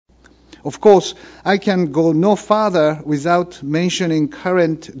Of course, I can go no further without mentioning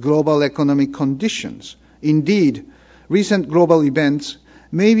current global economic conditions. Indeed, recent global events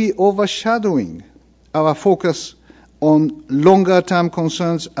may be overshadowing our focus on longer-term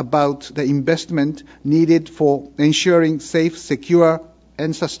concerns about the investment needed for ensuring safe, secure,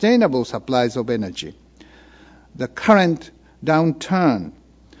 and sustainable supplies of energy. The current downturn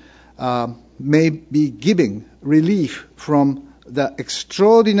may be giving relief from the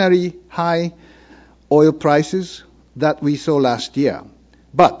extraordinary high oil prices that we saw last year.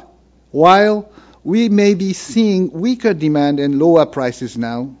 But while we may be seeing weaker demand and lower prices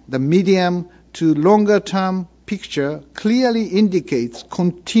now, the medium to longer term picture clearly indicates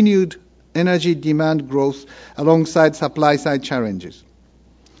continued energy demand growth alongside supply side challenges.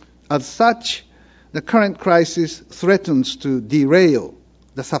 As such, the current crisis threatens to derail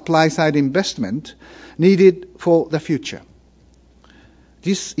the supply side investment needed for the future.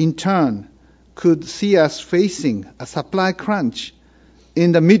 This in turn could see us facing a supply crunch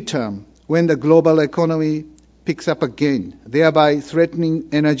in the midterm when the global economy picks up again, thereby threatening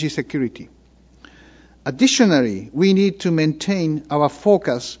energy security. Additionally, we need to maintain our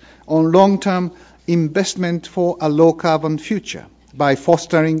focus on long-term investment for a low-carbon future by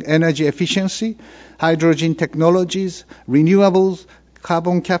fostering energy efficiency, hydrogen technologies, renewables,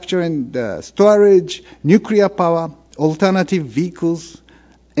 carbon capture and storage, nuclear power, alternative vehicles,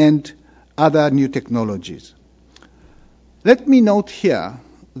 and other new technologies. Let me note here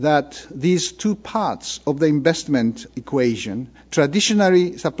that these two parts of the investment equation,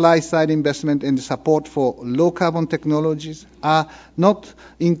 traditionally supply-side investment and support for low-carbon technologies, are not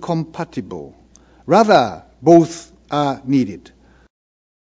incompatible. Rather, both are needed.